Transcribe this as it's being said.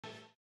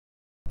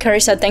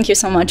Carissa, thank you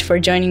so much for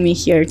joining me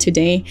here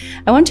today.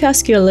 I want to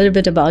ask you a little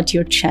bit about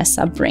your chess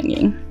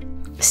upbringing.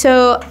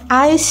 So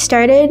I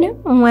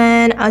started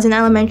when I was in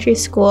elementary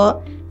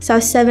school. So I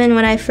was 7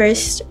 when I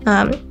first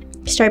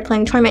started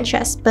playing tournament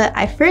chess, but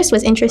I first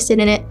was interested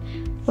in it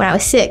when I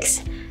was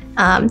 6.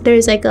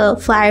 There's like a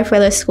flyer for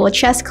the school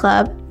chess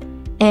club,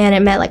 and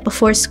it met like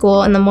before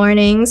school in the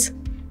mornings,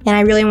 and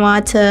I really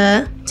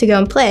wanted to go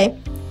and play.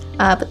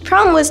 But the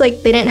problem was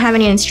like they didn't have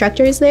any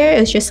instructors there. It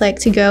was just like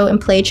to go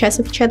and play chess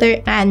with each other.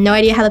 And I had no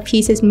idea how the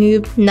pieces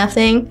moved,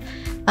 nothing.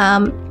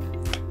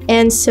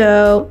 And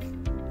so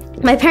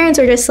my parents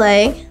were just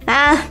like,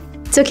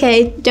 it's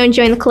okay, don't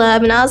join the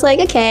club. And I was like,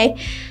 okay.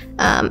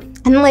 And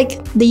then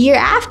like the year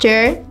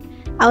after,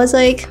 I was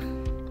like,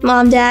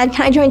 Mom, Dad,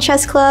 can I join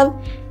chess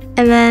club?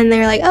 And then they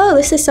were like, oh,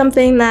 this is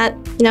something that,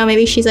 you know,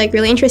 maybe she's like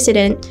really interested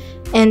in.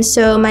 And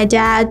so my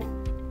dad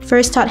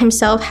first taught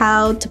himself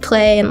how to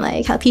play and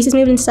like how pieces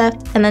moved and stuff,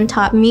 and then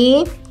taught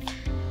me.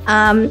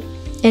 And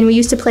we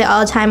used to play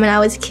all the time when I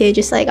was a kid,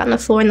 just like on the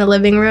floor in the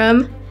living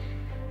room.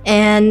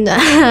 And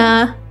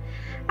I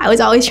was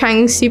always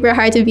trying super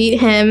hard to beat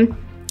him.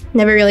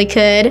 Never really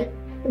could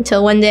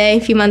until one day,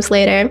 a few months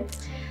later.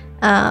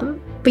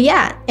 But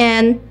yeah,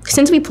 and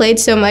since we played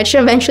so much,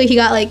 eventually he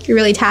got like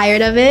really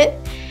tired of it.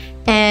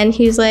 And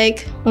he's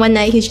like, one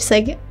night he's just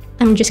like,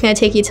 I'm just gonna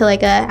take you to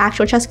like an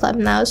actual chess club.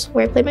 And that was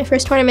where I played my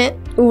first tournament.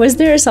 Was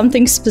there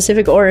something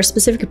specific or a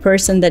specific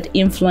person that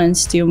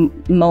influenced you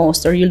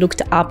most, or you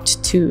looked up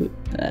to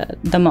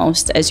the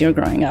most as you're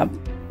growing up?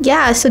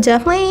 Yeah, so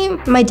definitely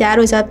my dad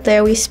was up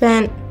there. We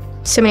spent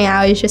so many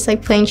hours just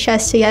like playing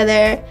chess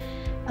together.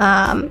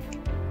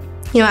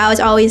 You know, I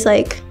was always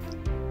like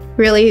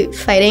really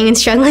fighting and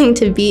struggling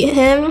to beat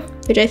him,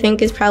 which I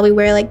think is probably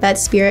where like that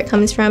spirit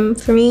comes from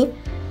for me.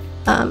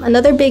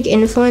 Another big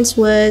influence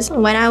was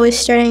when I was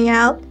starting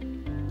out,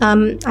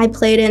 I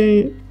played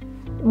in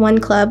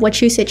one club,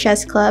 Wachusett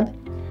Chess Club,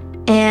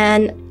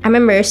 and I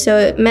remember, so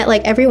it met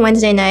like every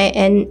Wednesday night,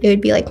 and it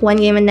would be like one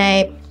game a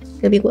night.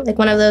 It would be like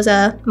one of those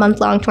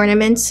month-long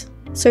tournaments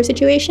sort of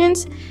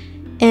situations,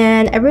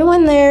 and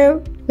everyone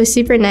there was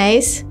super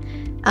nice.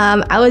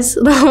 I was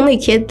the only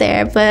kid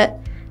there, but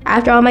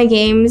after all my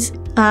games,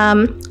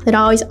 they'd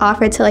always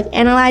offer to like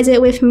analyze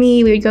it with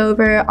me. We would go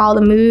over all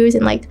the moves,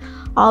 and like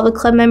all the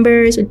club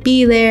members would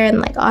be there and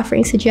like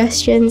offering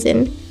suggestions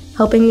and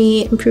helping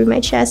me improve my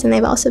chess, and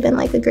they've also been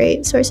like a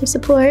great source of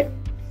support.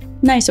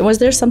 Nice. Was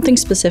there something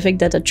specific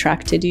that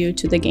attracted you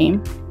to the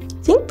game?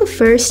 I think the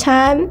first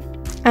time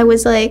I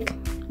was like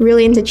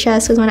really into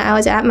chess was when I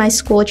was at my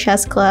school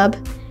chess club,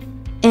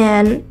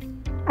 and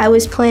I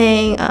was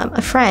playing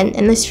a friend,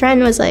 and this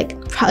friend was like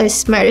probably the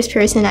smartest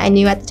person I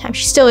knew at the time.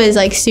 She still is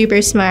like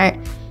super smart,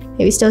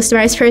 maybe still the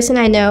smartest person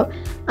I know.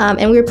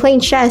 And we were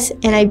playing chess,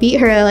 and I beat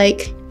her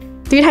like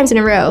 3 times in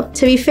a row.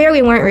 To be fair,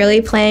 we weren't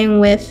really playing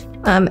with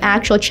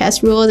actual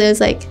chess rules. It was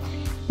like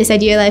this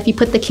idea that if you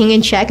put the king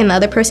in check and the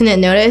other person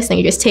didn't notice, then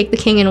you just take the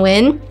king and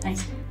win.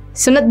 Nice.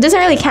 So it doesn't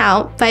really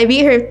count, but I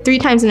beat her 3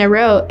 times in a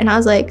row, and I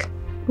was like,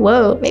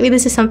 whoa, maybe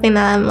this is something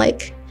that I'm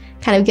like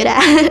kind of good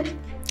at.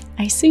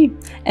 I see.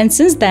 And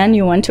since then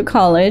you went to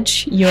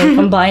college, you're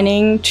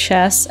combining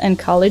chess and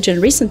college,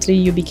 and recently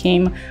you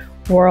became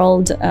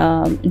world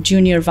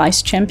junior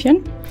vice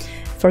champion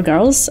for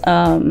girls.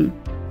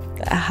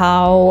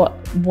 How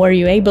were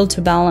you able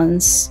to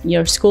balance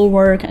your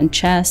schoolwork and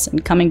chess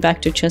and coming back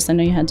to chess? I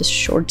know you had this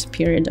short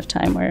period of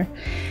time where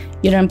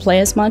you didn't play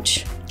as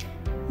much.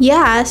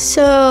 Yeah,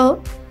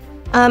 so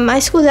my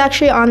school is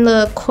actually on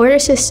the quarter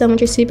system,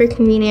 which is super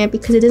convenient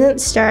because it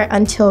doesn't start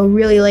until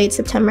really late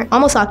September,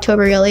 almost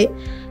October really.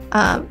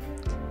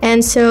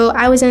 And so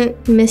I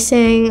wasn't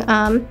missing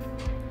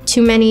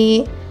too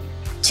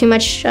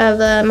much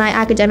of my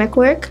academic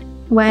work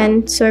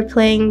when sort of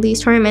playing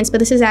these tournaments, but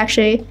this is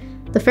actually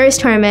the first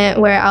tournament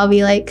where I'll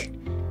be like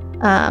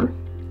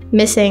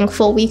missing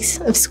full weeks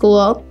of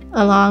school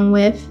along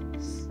with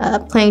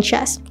playing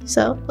chess.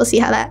 So we'll see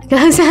how that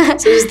goes. So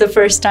this is the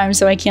first time,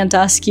 so I can't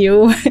ask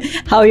you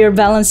how you're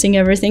balancing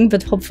everything,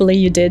 but hopefully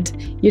you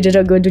did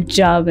a good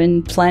job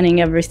in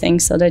planning everything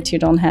so that you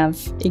don't have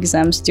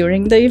exams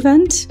during the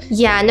event.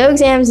 Yeah, no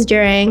exams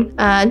during,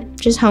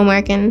 just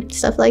homework and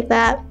stuff like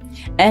that.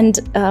 And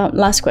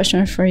last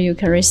question for you,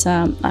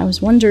 Carissa. I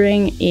was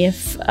wondering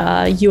if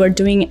you are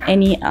doing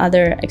any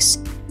other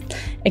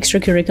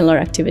extracurricular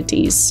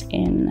activities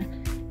in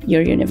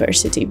your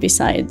university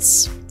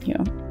besides, you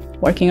know,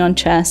 working on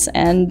chess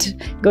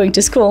and going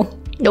to school?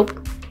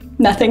 Nope.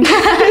 Nothing?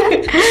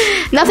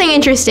 Nothing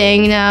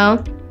interesting,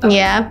 no.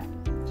 Yeah.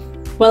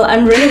 Well,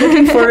 I'm really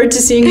looking forward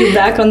to seeing you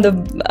back on the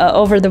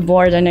over the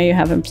board. I know you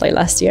haven't played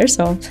last year,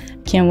 so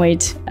can't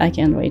wait. I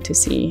can't wait to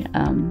see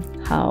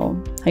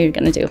how you're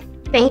gonna do.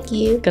 Thank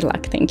you. Good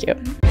luck. Thank you.